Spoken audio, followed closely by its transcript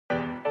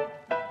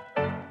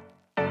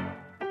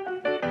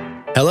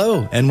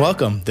Hello and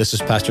welcome. This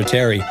is Pastor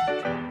Terry,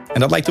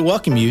 and I'd like to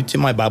welcome you to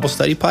my Bible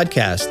study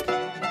podcast.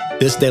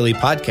 This daily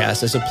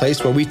podcast is a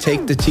place where we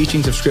take the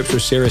teachings of Scripture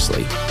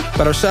seriously,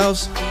 but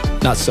ourselves,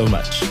 not so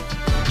much.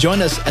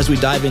 Join us as we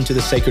dive into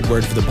the sacred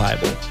word of the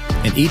Bible,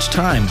 and each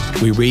time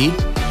we read,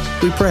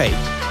 we pray,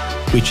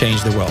 we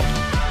change the world.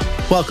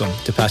 Welcome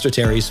to Pastor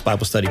Terry's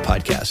Bible Study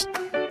Podcast.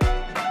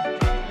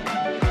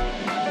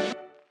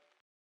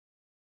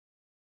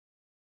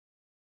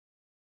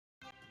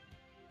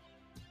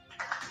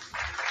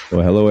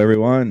 Well, hello,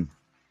 everyone,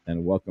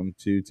 and welcome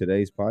to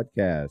today's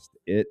podcast.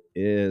 It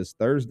is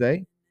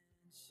Thursday,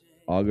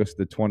 August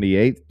the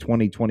 28th,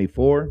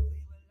 2024,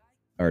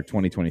 or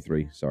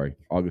 2023, sorry,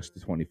 August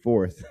the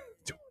 24th,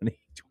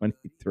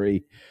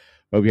 2023.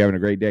 Hope you're having a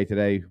great day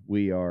today.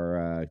 We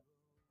are,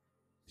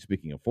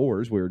 speaking of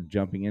fours, we're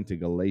jumping into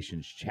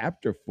Galatians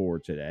chapter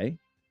 4 today.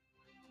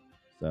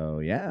 So,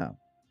 yeah,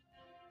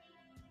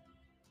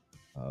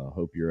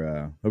 hope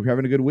you're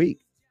having a good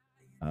week.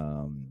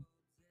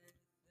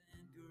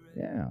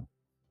 Yeah.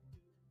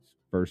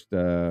 First,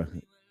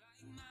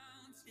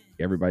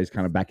 everybody's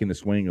kind of back in the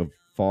swing of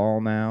fall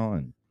now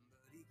and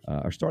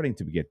are starting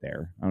to get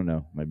there. I don't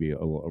know, maybe a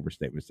little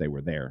overstatement to say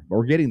we're there, but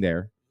we're getting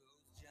there.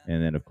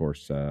 And then, of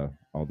course,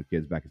 all the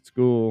kids back at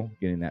school,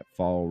 getting that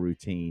fall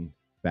routine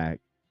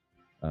back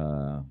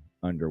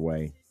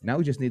underway. Now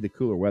we just need the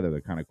cooler weather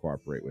to kind of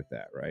cooperate with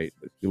that, right?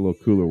 A little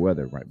cooler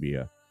weather might be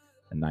a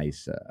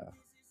nice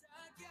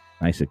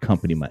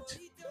accompaniment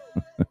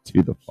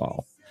to the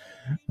fall.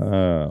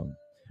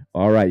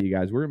 All right, you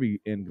guys, we're going to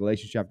be in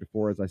Galatians chapter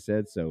 4, as I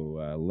said,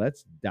 so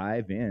let's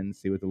dive in,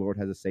 see what the Lord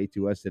has to say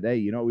to us today.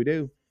 You know what we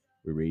do?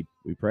 We read,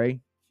 we pray,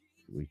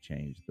 we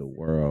change the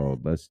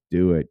world. Let's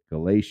do it.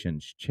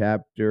 Galatians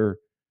chapter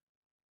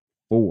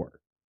 4.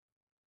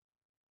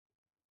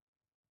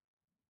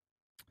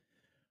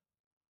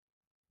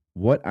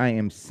 What I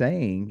am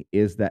saying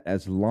is that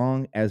as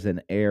long as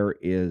an heir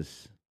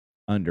is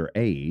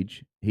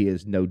underage, he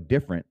is no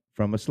different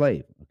from a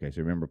slave. Okay,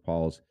 so remember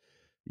Paul's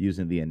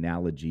using the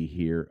analogy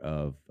here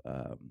of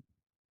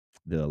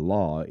the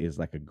law is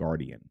like a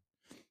guardian,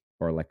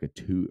 or like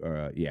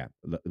the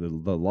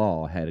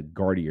law had a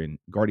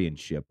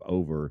guardianship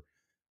over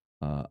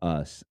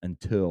us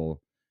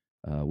until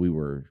we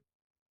were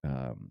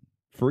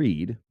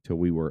freed, till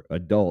we were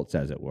adults,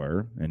 as it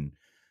were, and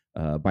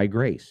by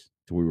grace,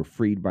 till we were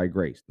freed by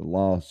grace. The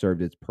law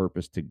served its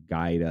purpose to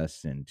guide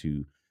us and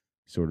to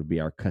sort of be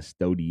our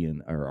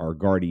custodian, or our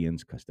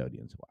guardians,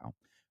 wow,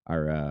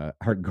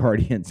 our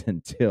guardians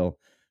until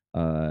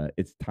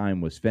its time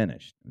was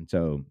finished. And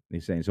so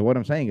he's saying, so what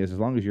I'm saying is, as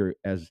long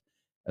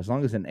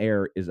as an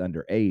heir is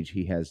underage,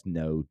 he is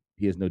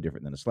no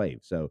different than a slave.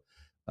 So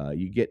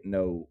you get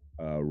no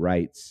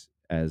rights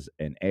as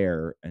an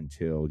heir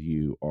until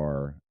you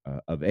are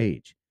of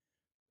age.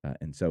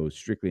 And so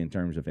strictly in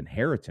terms of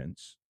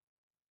inheritance,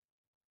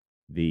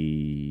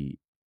 the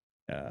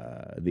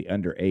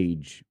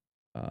underage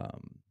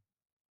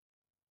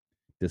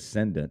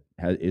descendant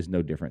is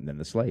no different than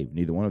the slave.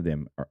 Neither one of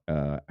them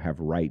have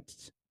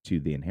rights to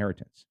the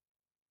inheritance.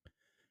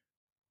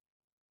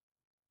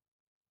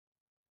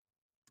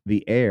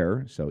 The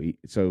heir, so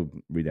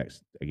read that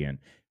again.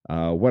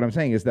 What I'm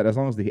saying is that as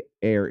long as the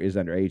heir is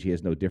underage, he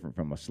is no different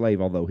from a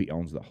slave, although he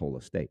owns the whole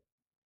estate.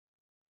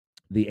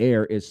 The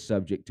heir is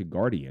subject to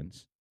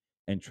guardians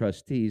and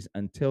trustees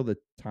until the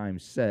time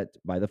set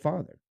by the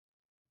father.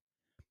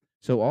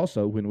 So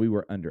also, when we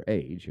were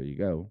underage, here you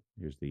go.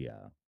 Here's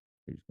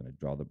here's going to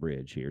draw the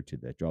bridge here to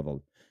draw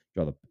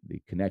the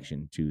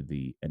connection to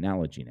the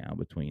analogy now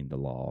between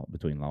law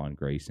and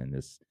grace, and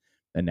this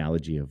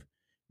analogy of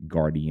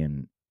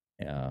guardian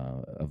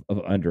of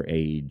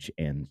underage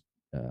and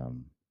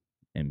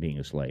being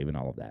a slave and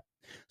all of that.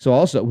 So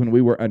also, when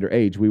we were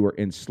underage, we were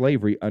in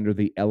slavery under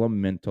the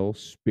elemental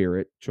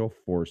spiritual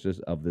forces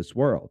of this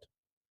world.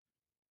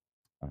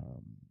 A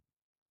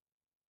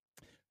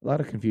lot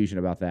of confusion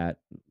about that.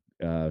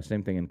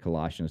 Same thing in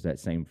Colossians, that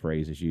same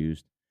phrase is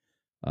used.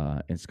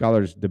 And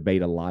scholars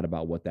debate a lot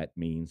about what that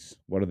means.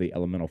 What are the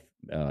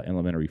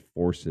elementary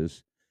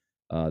forces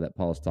that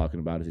Paul is talking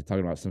about? Is he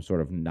talking about some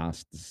sort of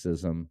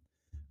Gnosticism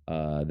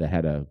that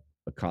had a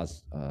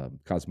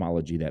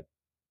cosmology that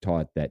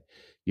taught that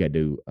you had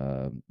to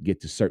get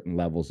to certain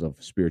levels of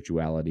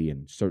spirituality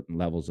and certain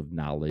levels of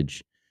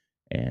knowledge,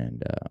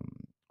 and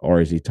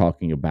or is he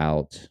talking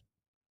about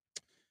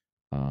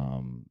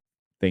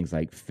things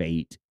like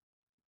fate,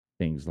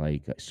 things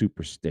like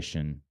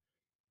superstition,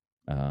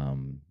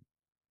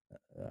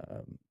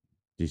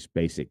 just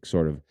basic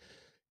sort of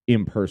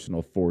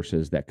impersonal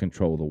forces that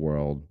control the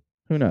world?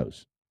 Who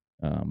knows?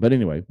 But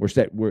anyway,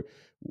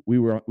 we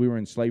were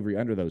in slavery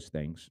under those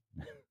things.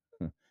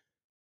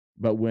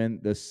 But when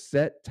the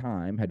set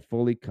time had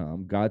fully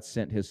come, God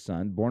sent his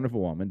son, born of a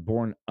woman,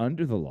 born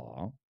under the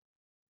law,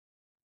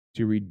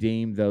 to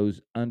redeem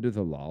those under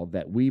the law,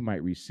 that we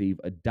might receive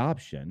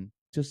adoption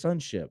to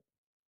sonship.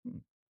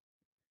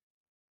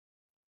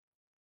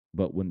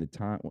 But when it's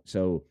time was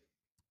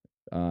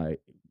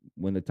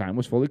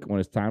fully, when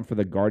it's time for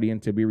the guardian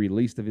to be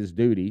released of his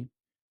duty,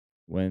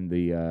 when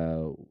the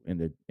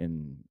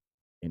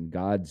in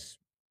God's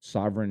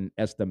sovereign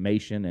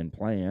estimation and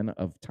plan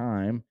of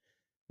time,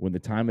 when the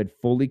time had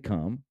fully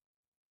come,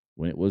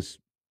 when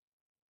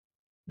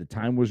the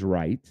time was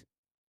right,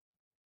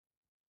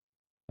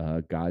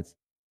 God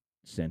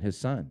sent His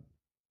Son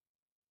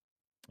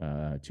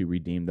to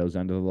redeem those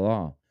under the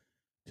law,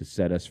 to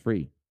set us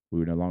free. We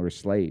were no longer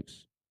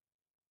slaves.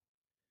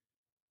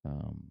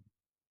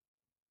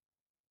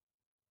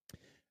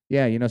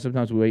 Yeah,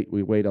 sometimes we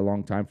wait a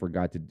long time for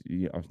God to.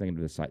 I was thinking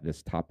of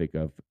this topic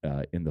of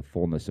in the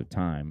fullness of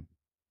time.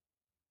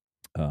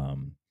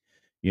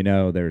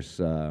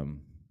 There's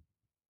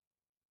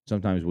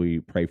sometimes we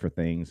pray for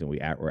things and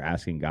we're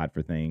asking God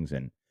for things,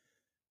 and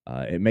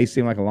it may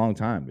seem like a long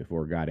time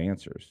before God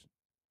answers.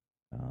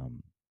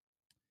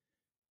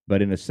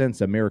 But in a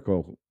sense, a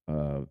miracle.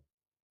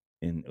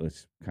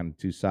 It's kind of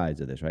two sides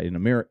of this, right?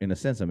 In a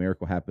sense, a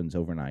miracle happens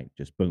overnight,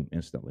 just boom,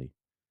 instantly.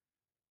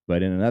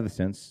 But in another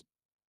sense,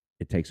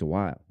 it takes a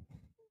while.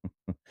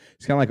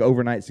 It's kind of like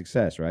overnight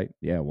success, right?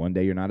 Yeah, one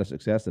day you're not a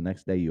success, the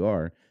next day you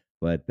are,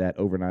 but that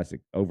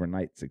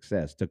overnight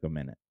success took a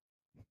minute.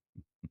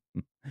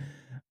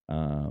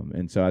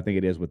 And so I think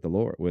it is with the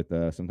Lord, with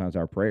sometimes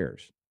our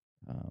prayers.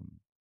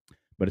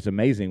 But it's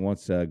amazing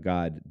once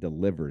God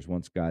delivers,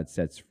 once God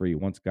sets free,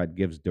 once God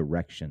gives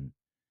direction,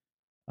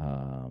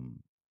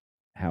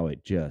 how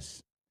it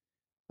just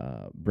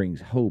brings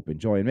hope and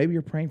joy. And maybe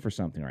you're praying for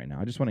something right now.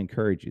 I just want to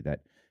encourage you that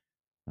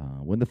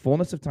when the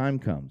fullness of time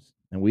comes,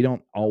 and we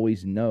don't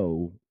always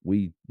know,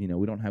 we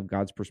don't have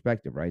God's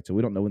perspective, right? So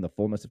we don't know when the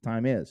fullness of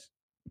time is,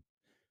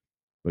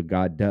 but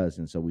God does,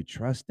 and so we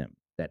trust Him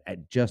that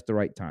at just the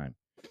right time,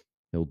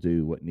 He'll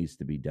do what needs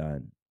to be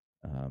done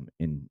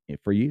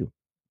for you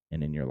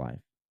and in your life.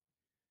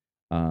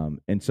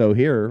 And so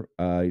here,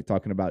 you're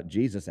talking about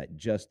Jesus at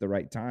just the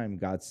right time.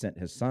 God sent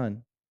His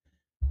Son,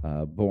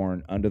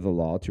 born under the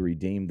law, to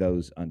redeem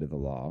those under the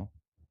law,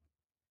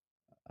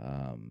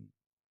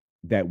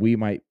 that we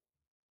might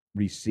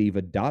receive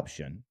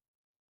adoption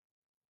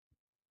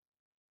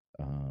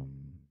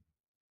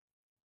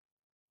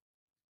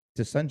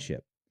to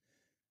sonship.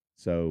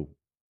 So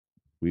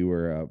we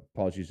were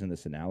Paul's using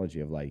this analogy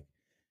of, like,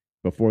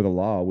 before the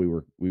law, we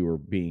were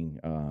being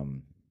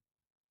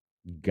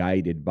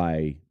guided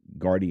by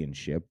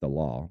guardianship, the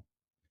law.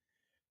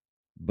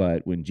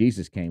 But when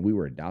Jesus came, we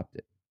were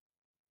adopted.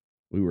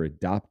 We were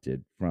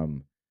adopted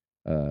from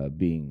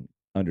being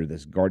under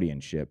this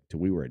guardianship to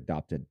we were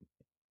adopted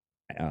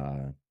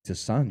to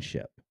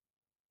sonship,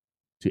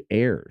 to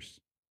heirs.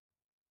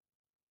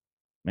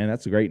 Man,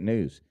 that's great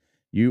news.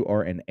 You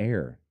are an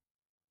heir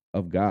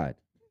of God.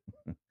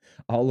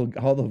 all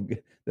of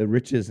the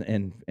riches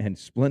and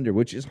splendor,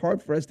 which is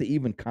hard for us to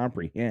even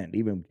comprehend,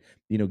 even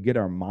get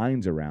our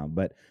minds around.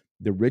 But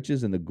the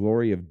riches and the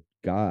glory of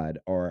God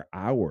are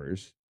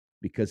ours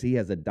because He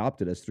has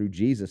adopted us through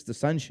Jesus to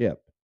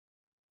sonship.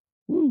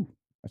 Woo,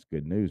 that's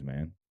good news,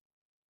 man.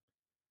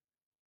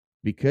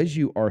 Because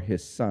you are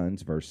His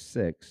sons, verse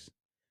 6,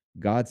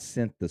 God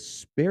sent the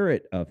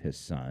Spirit of His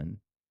Son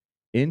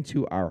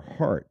into our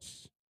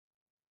hearts,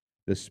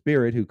 the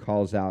Spirit who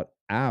calls out,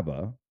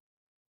 Abba,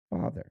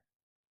 Father.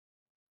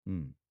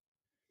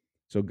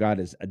 So God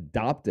has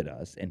adopted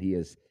us, and He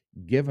has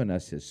given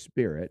us His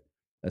Spirit,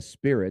 a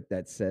Spirit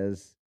that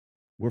says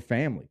we're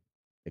family.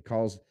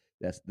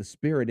 That's the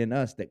Spirit in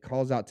us that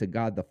calls out to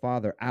God the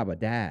Father, Abba,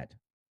 Dad.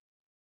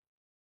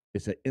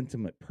 It's an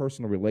intimate,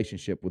 personal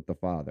relationship with the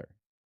Father.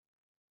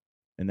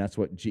 And that's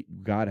what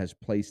God has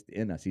placed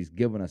in us. He's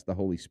given us the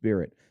Holy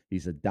Spirit.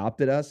 He's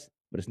adopted us,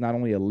 but it's not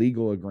only a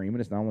legal agreement.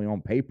 It's not only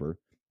on paper.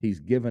 He's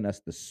given us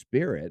the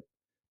Spirit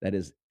that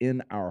is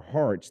in our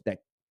hearts that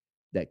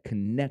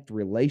connect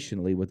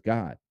relationally with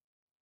God.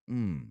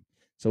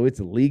 So it's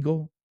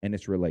legal and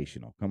it's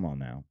relational. Come on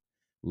now.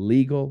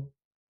 Legal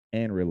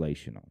and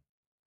relational.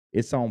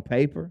 It's on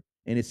paper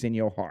and it's in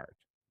your heart.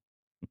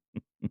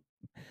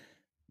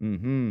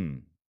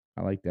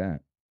 I like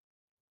that.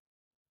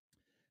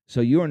 So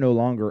you are no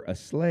longer a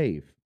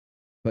slave,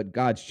 but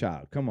God's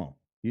child. Come on.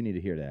 You need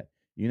to hear that.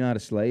 You're not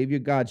a slave. You're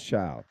God's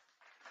child.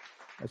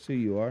 That's who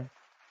you are.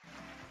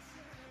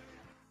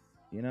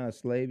 You're not a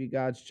slave. You're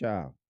God's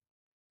child.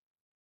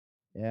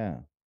 Yeah.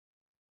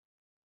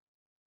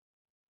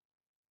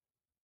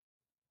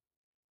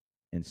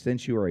 And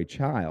since you are a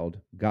child,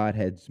 God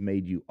has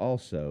made you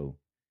also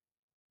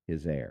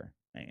His heir.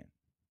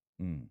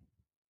 Man.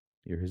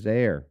 You're His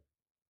heir.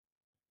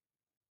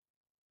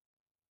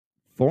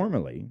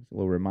 Formerly, a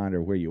little reminder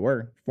of where you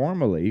were.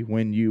 Formerly,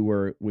 when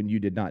you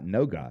did not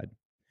know God,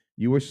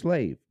 you were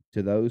slave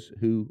to those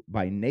who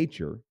by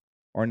nature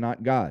are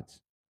not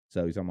gods.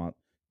 So he's talking about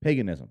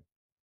paganism.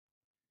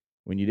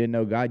 When you didn't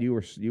know God, you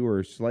were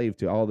a slave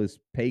to all this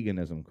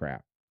paganism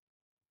crap,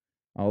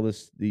 all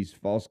these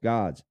false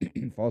gods,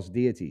 false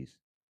deities.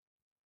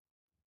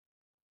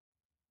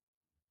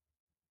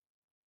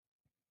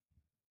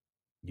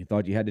 You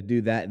thought you had to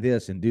do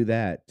this, and do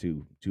that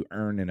to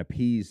earn and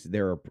appease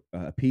them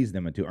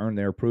and to earn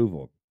their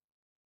approval.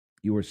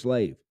 You were a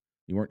slave.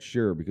 You weren't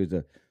sure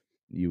because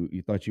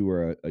you thought you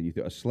were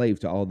a slave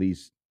to all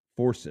these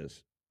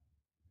forces,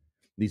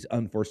 these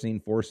unforeseen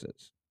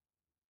forces.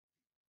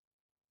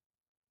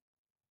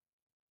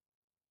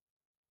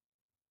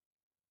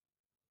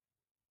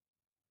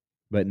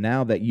 But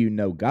now that you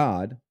know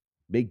God,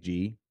 big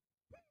G,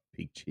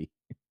 big G,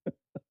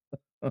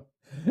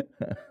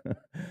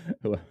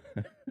 well,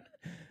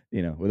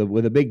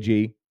 with a big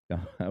G,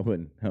 I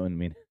wouldn't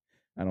mean,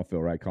 I don't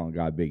feel right calling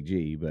God big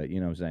G, but you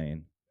know what I'm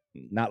saying,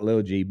 not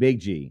little G, big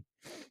G,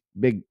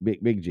 big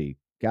G,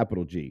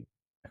 capital G.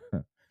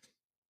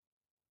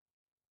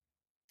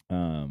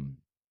 um,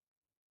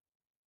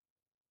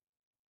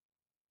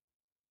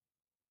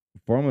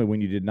 Formerly, when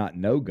you did not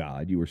know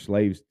God, you were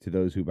slaves to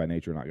those who by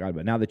nature are not God.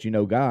 But now that you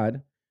know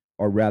God,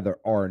 or rather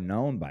are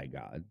known by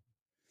God,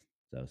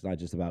 so it's not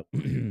just about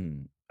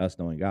us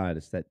knowing God,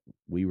 it's that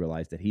we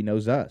realize that He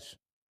knows us.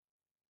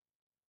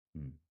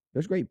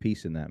 There's great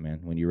peace in that, man,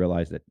 when you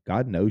realize that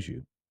God knows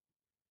you.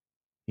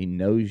 He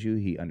knows you,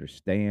 He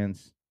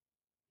understands,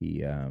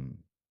 He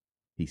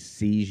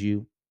sees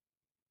you.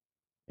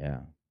 Yeah.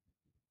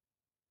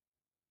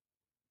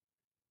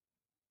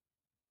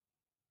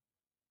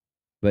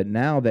 But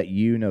now that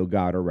you know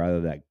God, or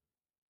rather that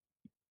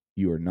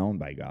you are known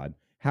by God,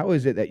 how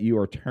is it that you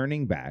are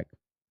turning back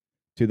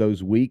to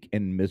those weak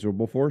and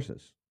miserable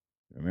forces?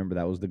 Remember,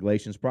 that was the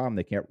Galatians' problem.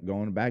 They kept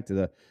going back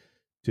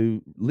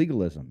to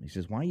legalism. He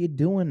says, "Why are you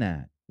doing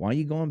that? Why are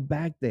you going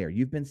back there?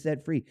 You've been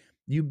set free.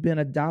 You've been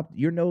adopted.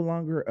 You're no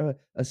longer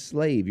a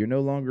slave. You're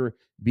no longer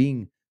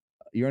being.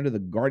 You're under the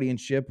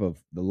guardianship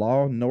of the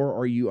law. Nor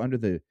are you under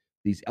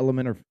these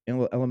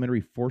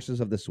elementary forces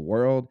of this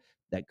world.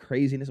 That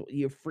craziness.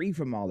 You're free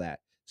from all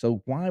that.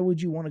 So why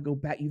would you want to go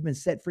back? You've been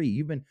set free.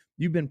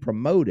 You've been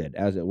promoted,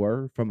 as it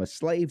were, from a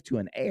slave to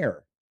an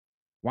heir.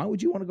 Why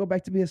would you want to go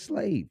back to be a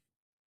slave?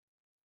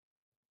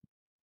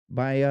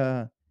 By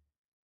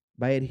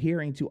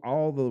adhering to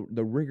all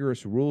the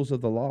rigorous rules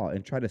of the law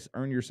and try to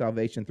earn your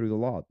salvation through the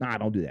law. Nah,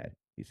 don't do that.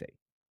 You say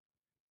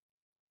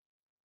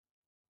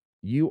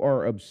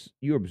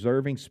you're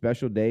observing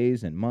special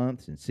days and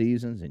months and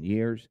seasons and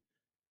years.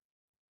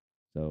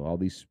 So all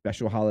these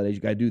special holidays,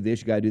 you got to do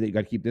this, you got to do that, you got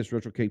to keep this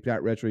ritual, keep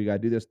that ritual, you got to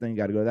do this thing, you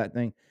got to go to that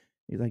thing.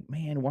 He's like,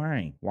 man,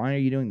 why? Why are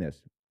you doing this?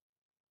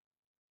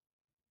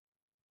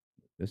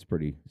 It's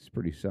pretty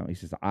so. He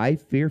says, I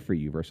fear for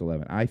you, verse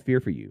 11. I fear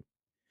for you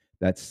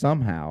that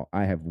somehow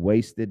I have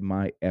wasted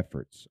my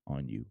efforts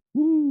on you.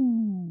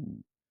 Woo!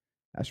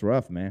 That's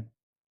rough, man.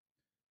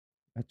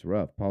 That's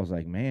rough. Paul's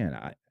like,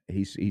 man,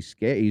 he's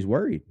scared. He's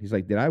worried. He's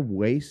like, did I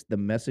waste the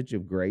message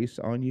of grace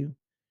on you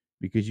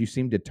because you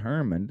seem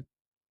determined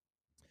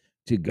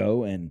to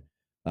go and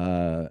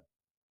uh,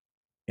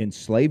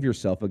 enslave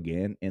yourself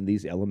again in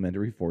these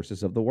elementary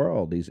forces of the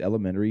world, these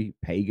elementary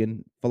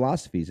pagan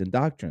philosophies and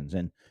doctrines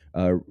and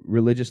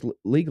religious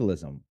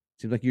legalism?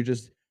 Seems like you're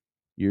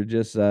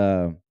just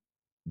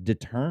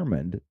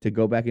determined to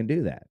go back and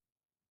do that.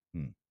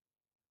 Hmm.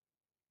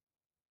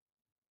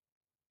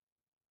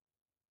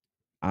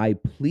 I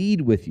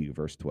plead with you,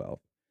 verse 12.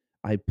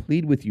 I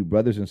plead with you,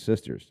 brothers and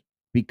sisters,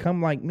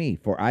 become like me,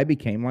 for I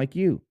became like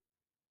you.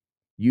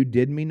 You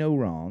did me no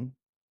wrong.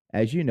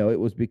 As you know, it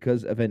was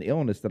because of an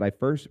illness that I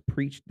first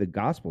preached the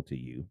gospel to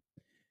you.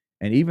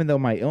 And even though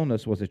my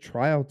illness was a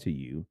trial to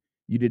you,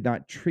 you did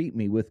not treat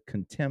me with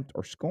contempt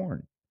or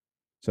scorn.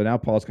 So now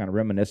Paul's kind of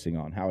reminiscing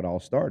on how it all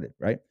started,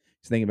 right?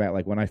 He's thinking about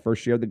like when I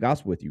first shared the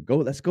gospel with you.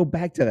 Let's go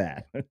back to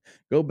that.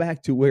 Go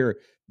back to where,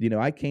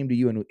 I came to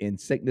you in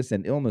sickness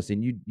and illness,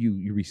 and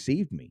you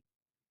received me.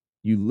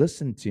 You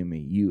listened to me.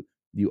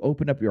 You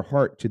opened up your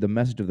heart to the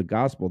message of the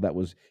gospel that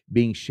was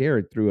being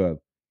shared through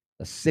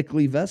a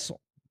sickly vessel,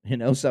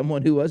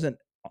 someone who wasn't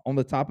on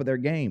the top of their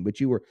game, but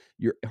your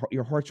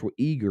hearts were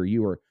eager.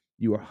 You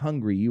were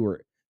hungry. You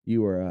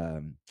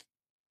were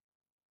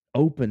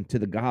open to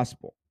the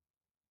gospel.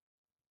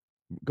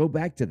 Go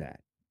back to that.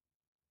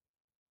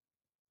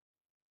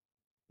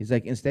 He's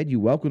like, instead,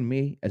 you welcomed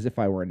me as if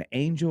I were an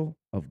angel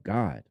of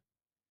God,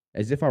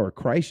 as if I were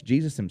Christ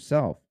Jesus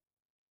himself.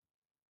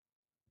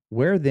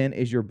 Where then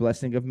is your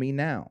blessing of me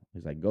now?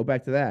 He's like, go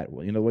back to that.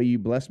 Well, the way you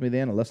blessed me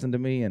then and listened to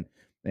me and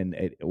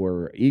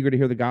were eager to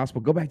hear the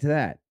gospel, go back to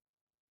that.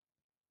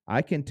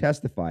 I can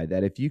testify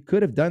that if you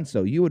could have done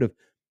so, you would have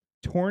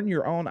torn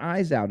your own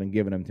eyes out and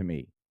given them to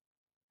me.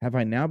 Have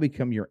I now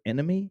become your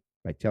enemy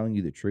by telling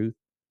you the truth?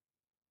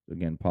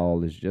 Again,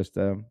 Paul is he's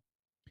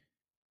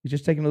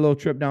just taking a little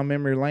trip down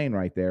memory lane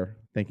right there,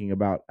 thinking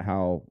about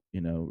how,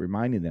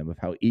 reminding them of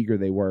how eager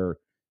they were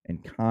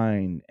and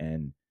kind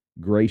and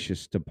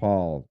gracious to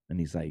Paul. And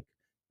he's like,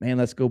 man,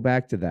 let's go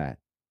back to that.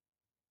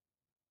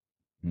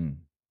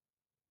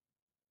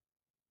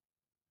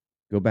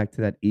 Go back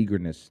to that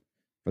eagerness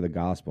for the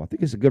gospel. I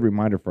think it's a good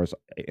reminder for us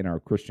in our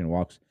Christian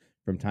walks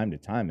from time to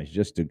time, is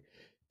just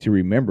to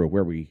remember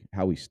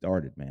how we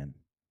started, man.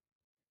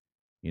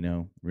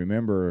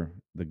 Remember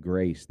the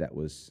grace that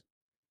was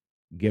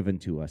given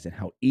to us and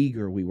how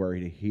eager we were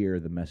to hear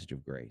the message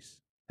of grace,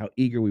 how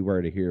eager we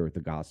were to hear the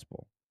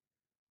gospel,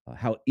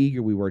 how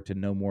eager we were to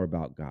know more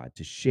about God,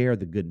 to share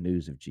the good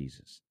news of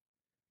Jesus,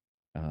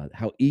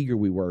 how eager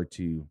we were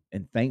to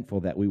and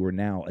thankful that we were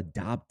now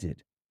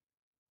adopted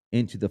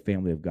into the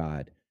family of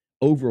God,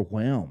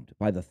 overwhelmed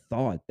by the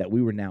thought that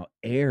we were now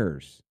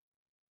heirs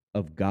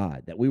of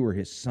God, that we were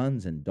his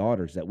sons and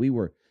daughters, that we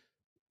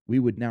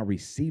would now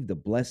receive the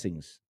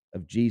blessings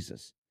of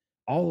Jesus.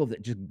 All of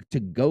that, just to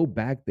go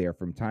back there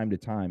from time to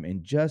time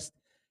and just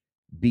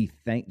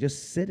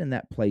just sit in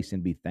that place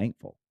and be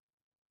thankful.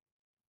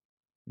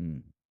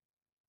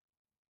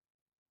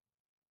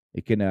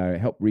 It can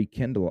help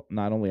rekindle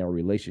not only our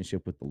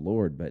relationship with the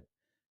Lord, but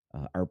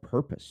our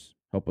purpose.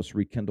 Help us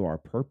rekindle our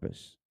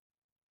purpose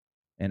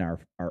and our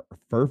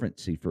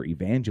fervency for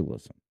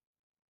evangelism.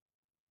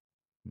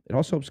 It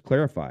also helps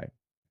clarify.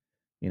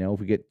 If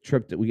we get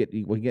tripped, we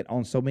get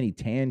on so many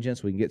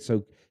tangents. We can get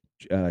so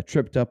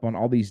tripped up on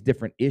all these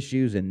different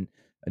issues and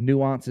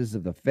nuances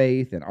of the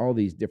faith and all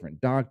these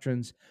different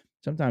doctrines.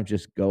 Sometimes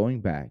just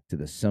going back to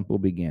the simple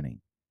beginning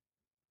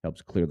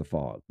helps clear the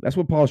fog. That's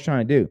what Paul's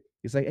trying to do.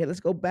 He's like, hey, let's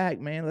go back,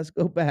 man. Let's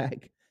go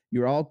back.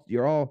 You're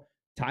all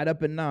tied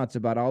up in knots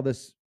about all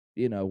this,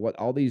 what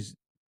all these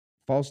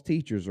false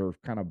teachers are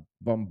kind of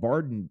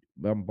bombarding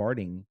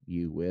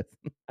you with.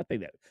 I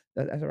think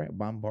that's right.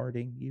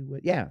 Bombarding you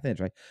with. Yeah, I think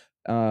that's right.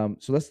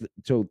 So let's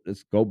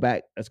go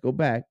back. Let's go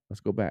back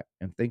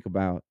and think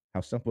about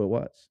how simple it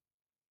was.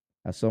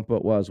 How simple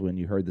it was when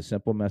you heard the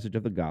simple message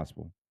of the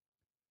gospel,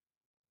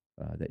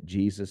 that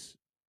Jesus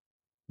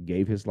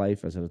gave his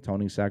life as an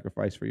atoning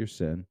sacrifice for your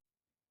sin,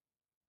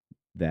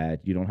 that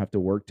you don't have to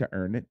work to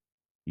earn it.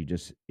 You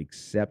just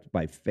accept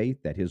by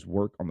faith that his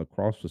work on the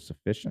cross was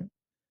sufficient.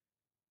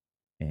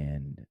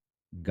 And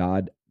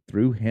God,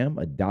 through him,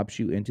 adopts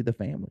you into the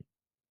family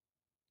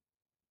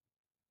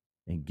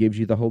and gives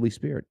you the Holy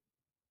Spirit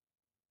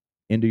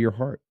into your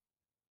heart.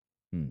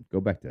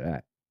 Go back to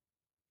that.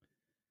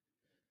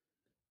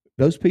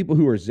 Those people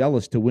who are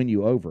zealous to win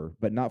you over,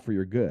 but not for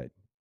your good,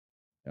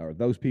 or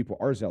those people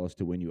are zealous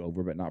to win you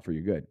over, but not for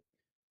your good.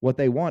 What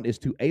they want is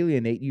to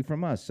alienate you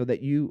from us so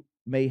that you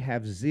may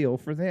have zeal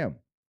for them.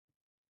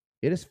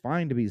 It is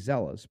fine to be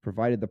zealous,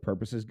 provided the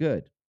purpose is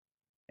good,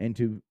 and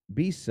to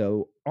be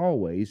so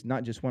always,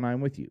 not just when I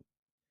am with you.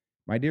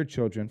 My dear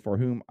children, for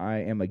whom I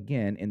am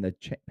again in the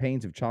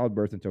pains of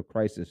childbirth until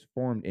Christ is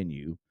formed in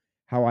you,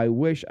 how I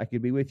wish I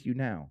could be with you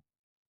now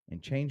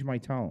and change my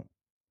tone,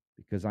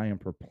 because I am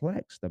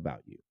perplexed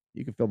about you.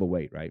 You can feel the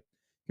weight, right?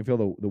 You can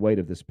feel the weight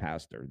of this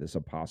pastor, this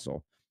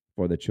apostle,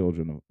 for the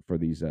children, for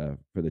the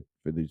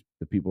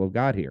people of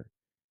God here.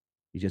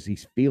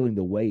 He's feeling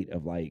the weight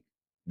of like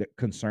the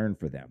concern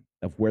for them,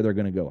 of where they're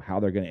going to go, how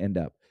they're going to end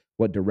up,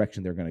 what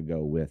direction they're going to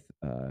go with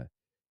the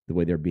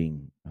way they're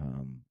being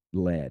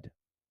led.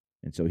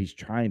 And so he's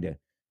trying to,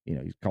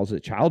 he calls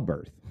it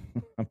childbirth.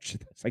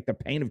 It's like the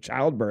pain of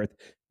childbirth,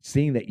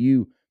 seeing that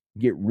you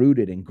get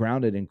rooted and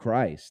grounded in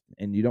Christ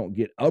and you don't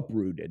get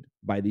uprooted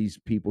by these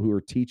people who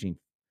are teaching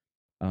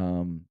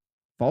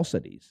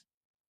falsities.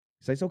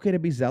 So it's okay to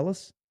be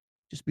zealous.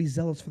 Just be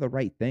zealous for the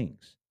right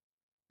things.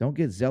 Don't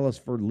get zealous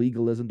for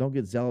legalism. Don't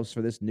get zealous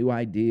for this new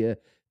idea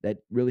that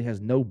really has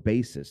no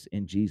basis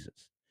in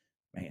Jesus.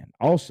 Man,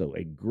 also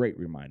a great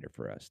reminder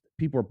for us.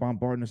 People are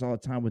bombarding us all the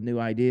time with new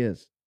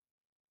ideas.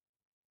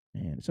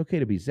 Man, it's okay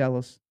to be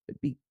zealous.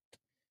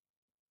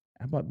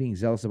 How about being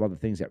zealous about the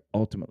things that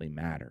ultimately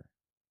matter?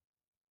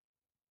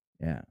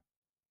 Yeah.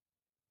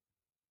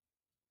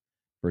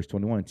 Verse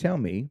 21, tell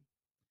me,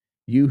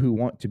 you who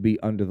want to be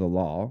under the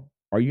law,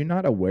 are you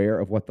not aware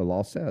of what the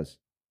law says?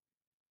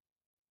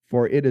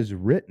 For it is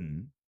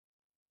written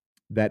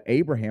that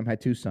Abraham had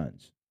two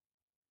sons,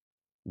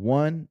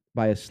 one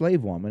by a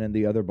slave woman and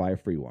the other by a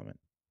free woman.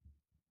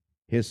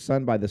 His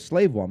son by the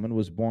slave woman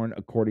was born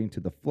according to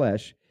the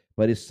flesh,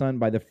 but his son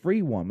by the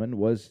free woman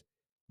was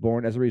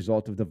born as a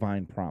result of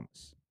divine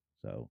promise.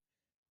 So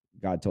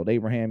God told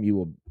Abraham,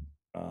 you'll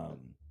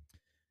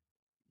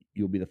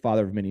be the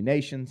father of many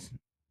nations.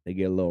 They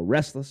get a little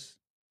restless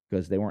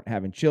because they weren't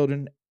having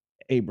children,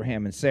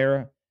 Abraham and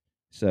Sarah.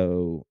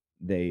 So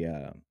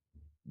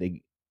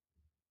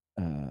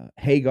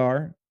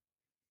Hagar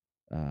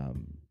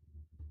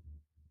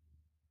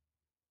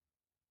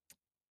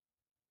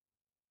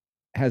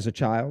has a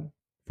child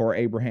for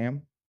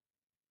Abraham.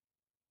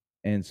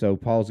 And so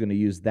Paul's going to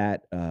use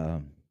that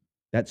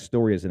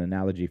story as an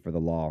analogy for the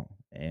law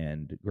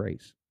and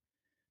grace.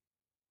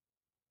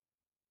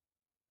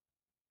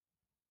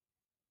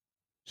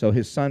 So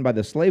his son by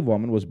the slave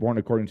woman was born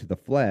according to the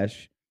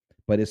flesh,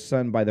 but his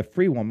son by the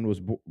free woman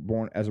was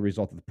born as a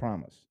result of the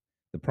promise.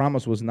 The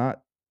promise was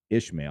not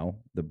Ishmael,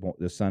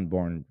 the son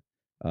born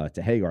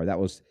to Hagar. That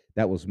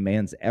was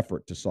man's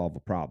effort to solve a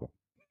problem.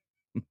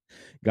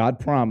 God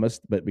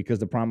promised, but because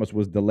the promise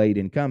was delayed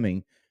in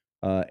coming,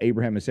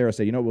 Abraham and Sarah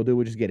said, you know what we'll do?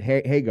 We'll just get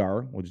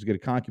Hagar. We'll just get a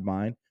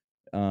concubine,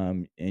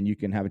 and you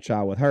can have a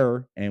child with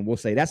her, and we'll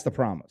say that's the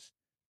promise.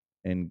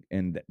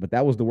 But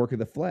that was the work of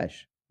the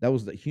flesh. That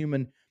was the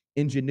human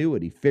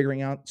ingenuity,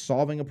 figuring out,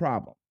 solving a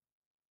problem.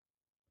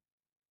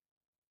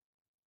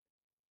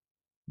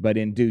 But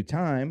in due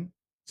time,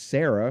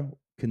 Sarah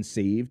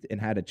conceived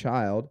and had a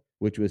child,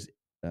 which was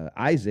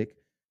Isaac.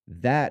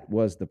 That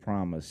was the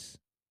promise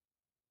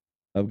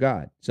of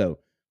God. So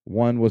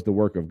one was the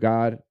work of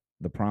God,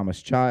 the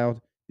promised child.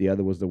 The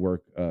other was the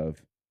work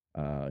of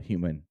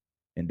human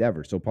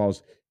endeavor. So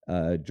Paul's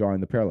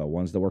drawing the parallel.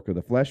 One's the work of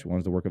the flesh,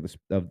 one's the work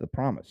of the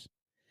promise.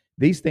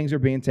 These things are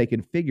being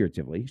taken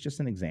figuratively. It's just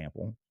an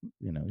example.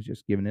 He's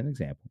just giving an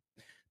example.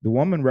 The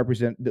women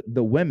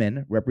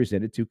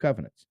represented two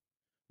covenants.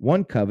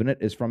 One covenant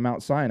is from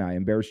Mount Sinai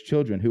and bears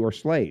children who are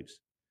slaves.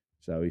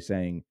 So he's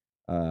saying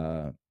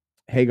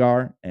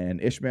Hagar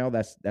and Ishmael,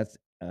 that's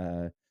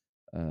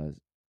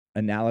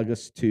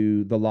analogous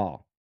to the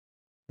law.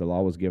 The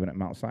law was given at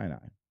Mount Sinai.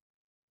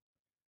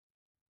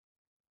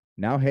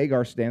 Now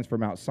Hagar stands for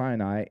Mount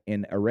Sinai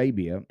in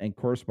Arabia and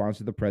corresponds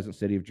to the present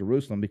city of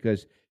Jerusalem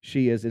because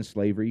she is in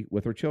slavery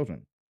with her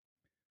children.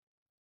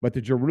 But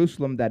the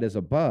Jerusalem that is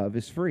above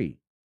is free,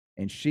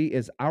 and she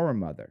is our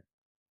mother.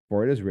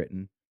 For it is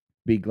written,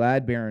 "Be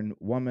glad, barren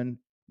woman,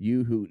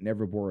 you who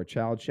never bore a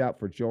child, shout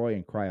for joy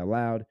and cry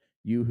aloud,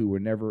 you who were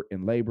never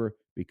in labor,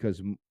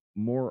 because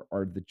more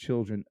are the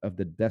children of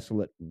the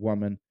desolate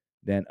woman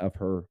than of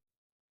her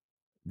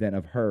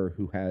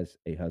who has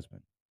a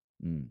husband."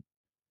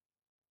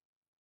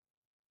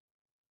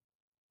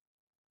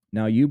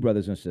 Now you,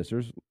 brothers and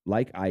sisters,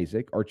 like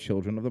Isaac, are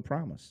children of the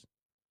promise.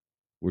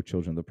 We're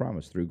children of the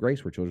promise. Through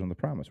grace, we're children of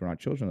the promise. We're not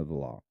children of the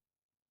law.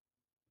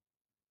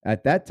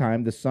 At that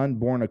time, the son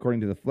born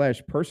according to the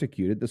flesh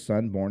persecuted the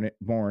son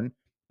born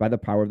by the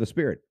power of the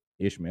Spirit.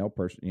 Ishmael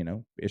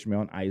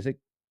and Isaac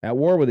at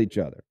war with each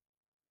other.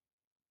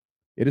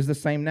 It is the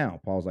same now.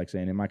 Paul's like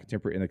saying in the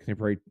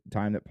contemporary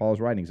time that Paul's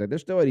writing, he's like, they're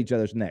still at each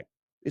other's neck.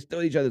 They're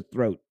still at each other's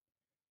throat.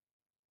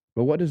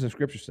 But what does the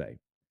scripture say?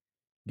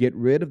 Get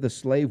rid of the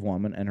slave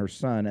woman and her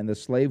son, and the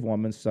slave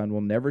woman's son will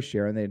never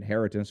share in the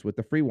inheritance with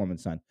the free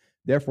woman's son.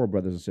 Therefore,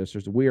 brothers and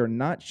sisters, we are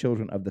not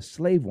children of the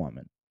slave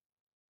woman,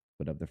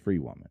 but of the free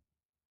woman.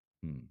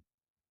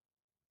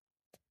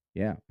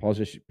 Yeah,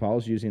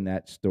 Paul's using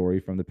that story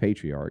from the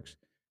patriarchs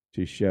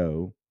to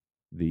show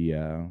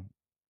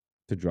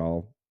to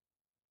draw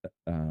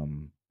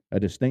a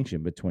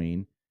distinction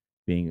between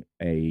being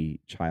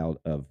a child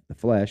of the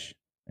flesh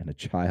and a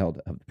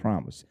child of the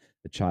promise,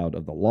 the child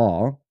of the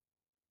law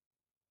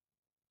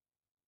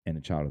and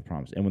a child of the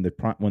promise. And when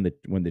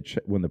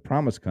the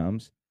promise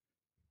comes,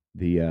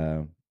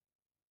 the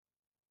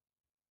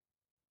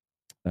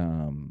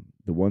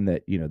one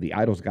that the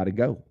idol's got to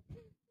go.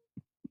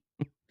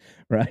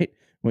 Right?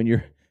 When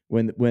the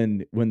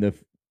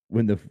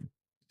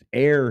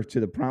heir to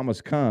the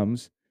promise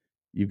comes,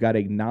 you've got to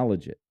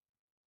acknowledge it.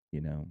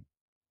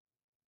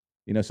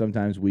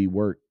 Sometimes we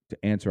work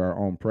to answer our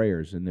own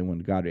prayers, and then when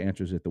God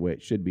answers it the way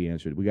it should be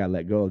answered, we got to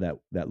let go of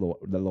that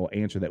little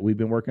answer that we've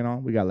been working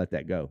on. We got to let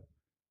that go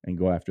and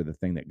go after the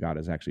thing that God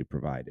has actually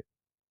provided.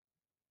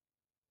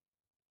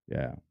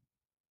 Yeah.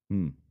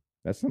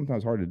 That's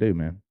sometimes hard to do,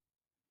 man.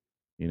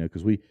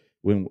 Because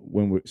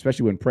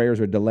especially when prayers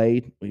are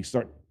delayed, we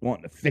start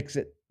wanting to fix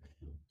it,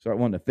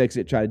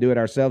 try to do it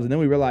ourselves, and then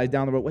we realize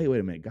down the road, wait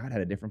a minute, God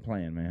had a different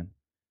plan, man.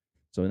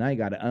 So now we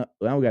got to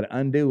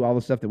undo all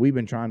the stuff that we've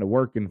been trying to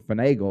work and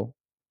finagle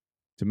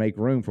to make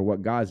room for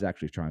what God's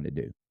actually trying to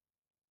do.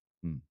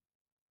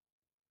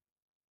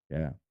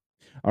 Yeah.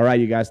 All right,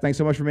 you guys. Thanks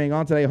so much for being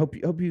on today. I hope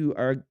you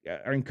are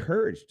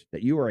encouraged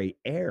that you are an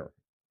heir,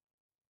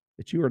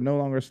 that you are no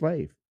longer a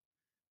slave,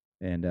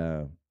 and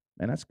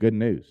that's good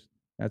news.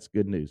 That's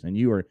good news. And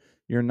you're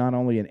not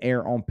only an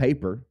heir on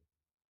paper,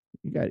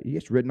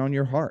 it's written on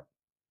your heart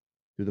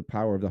through the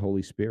power of the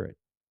Holy Spirit.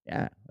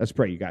 Yeah. Let's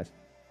pray, you guys.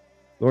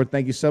 Lord,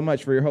 thank you so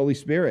much for your Holy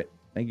Spirit.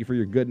 Thank you for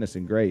your goodness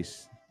and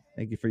grace.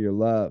 Thank you for your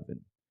love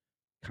and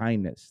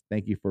kindness.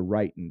 Thank you for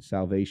writing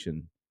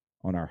salvation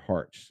on our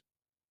hearts.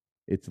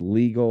 It's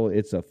legal,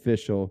 it's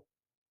official,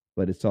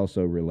 but it's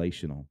also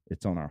relational.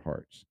 It's on our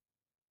hearts.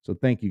 So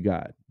thank you,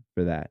 God,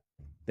 for that.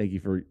 Thank you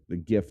for the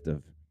gift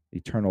of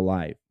eternal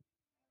life,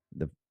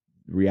 the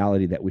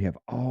reality that we have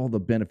all the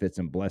benefits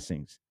and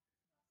blessings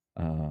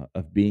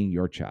of being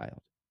your child.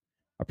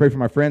 I pray for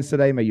my friends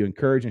today. May you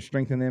encourage and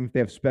strengthen them. If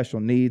they have special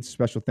needs,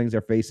 special things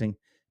they're facing,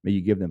 may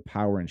you give them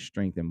power and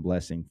strength and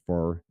blessing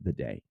for the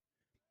day.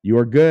 You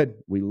are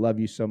good. We love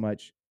you so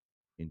much.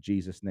 In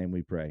Jesus' name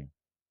we pray.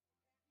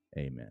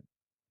 Amen.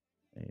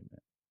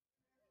 Amen.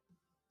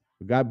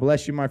 Well, God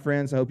bless you, my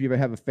friends. I hope you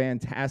have a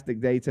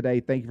fantastic day today.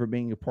 Thank you for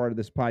being a part of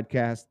this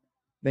podcast.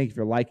 Thank you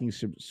for liking,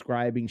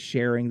 subscribing,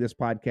 sharing this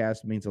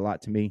podcast. It means a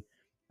lot to me.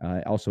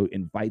 It also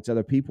invites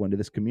other people into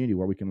this community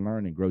where we can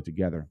learn and grow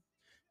together.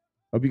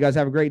 Hope you guys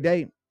have a great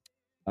day.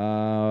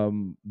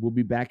 We'll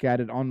be back at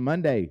it on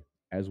Monday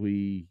let's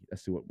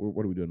see,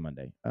 what are we doing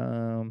Monday?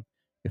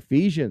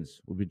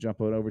 Ephesians. We'll be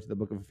jumping over to the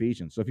book of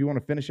Ephesians. So if you want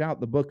to finish out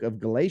the book of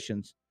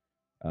Galatians,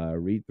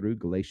 read through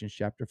Galatians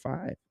chapter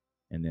 5.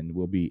 And then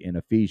we'll be in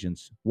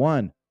Ephesians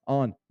 1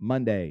 on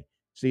Monday.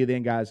 See you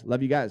then, guys.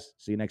 Love you guys.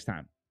 See you next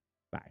time.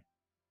 Bye.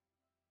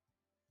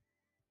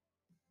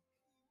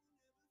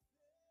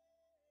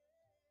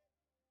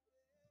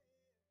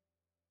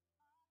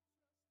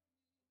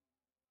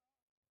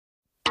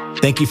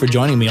 Thank you for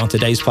joining me on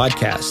today's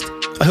podcast.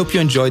 I hope you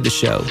enjoyed the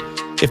show.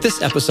 If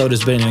this episode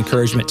has been an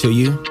encouragement to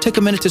you, take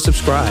a minute to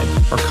subscribe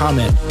or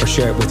comment or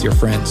share it with your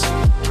friends.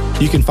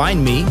 You can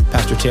find me,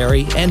 Pastor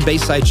Terry, and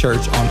Bayside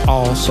Church on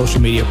all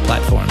social media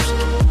platforms.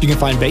 You can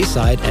find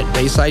Bayside at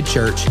Bayside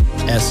Church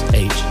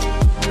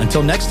SH.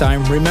 Until next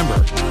time,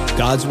 remember,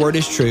 God's word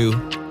is true.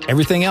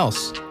 Everything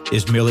else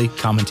is merely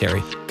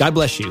commentary. God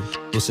bless you.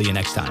 We'll see you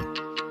next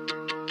time.